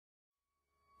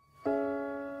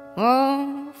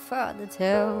Oh, Father,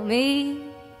 tell me,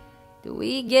 do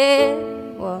we get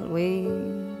what we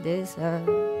deserve?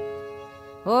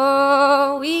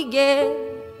 Oh, we get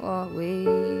what we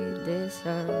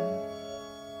deserve.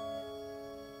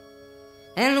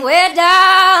 And where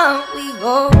down we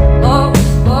go, oh,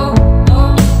 oh,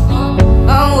 oh, oh.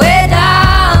 Oh, where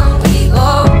down we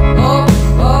go, oh,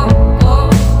 oh, oh,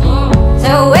 oh.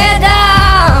 So where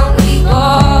down we go,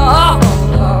 oh,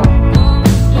 oh, oh,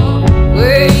 oh.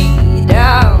 Way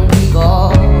down we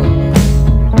go.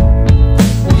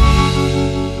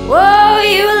 Oh,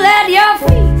 you let your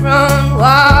feet run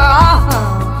wild.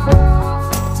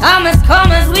 Time has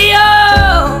come as we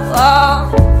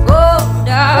all go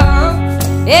down.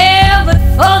 Yeah, but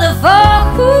for the folk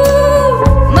who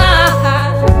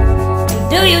mind,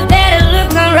 do you dare to look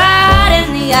me right in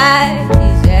the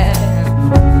eyes? Yeah.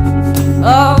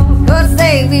 Oh, 'cause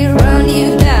they will run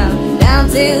you down, down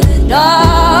to the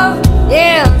dark.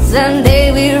 Yeah,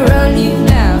 someday we run you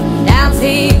down, down till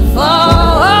you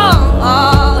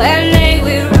fall. And they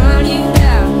will run you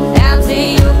down, down till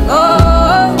you go.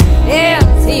 Yeah,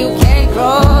 till you can't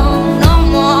grow no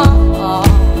more.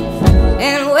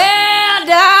 And where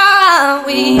down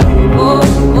we go,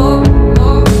 oh,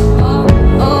 oh, oh,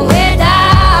 oh, where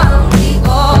down we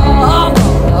go, oh,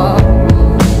 oh,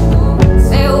 oh.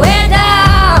 Say where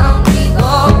down we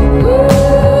go,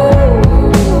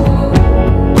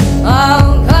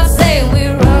 oh, 'cause they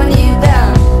will run you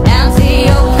down, down till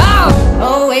you come,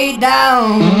 oh, way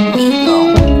down we go.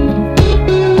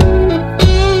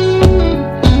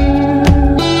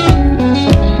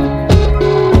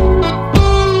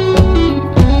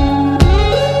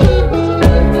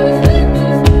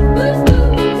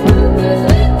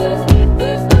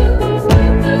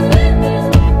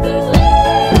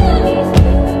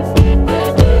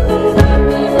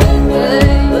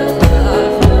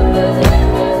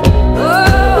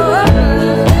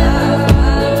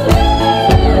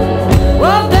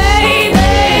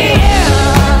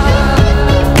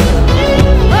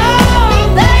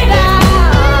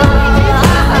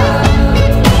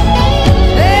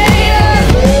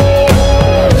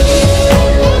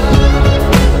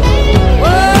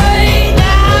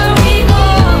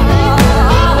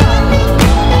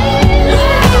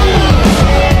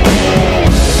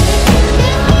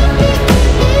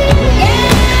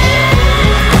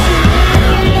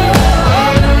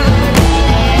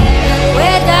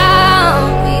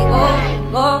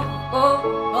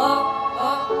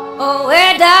 Oh,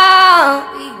 where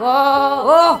down we go,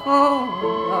 oh, oh,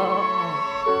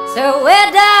 oh. So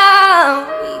where down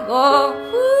we go.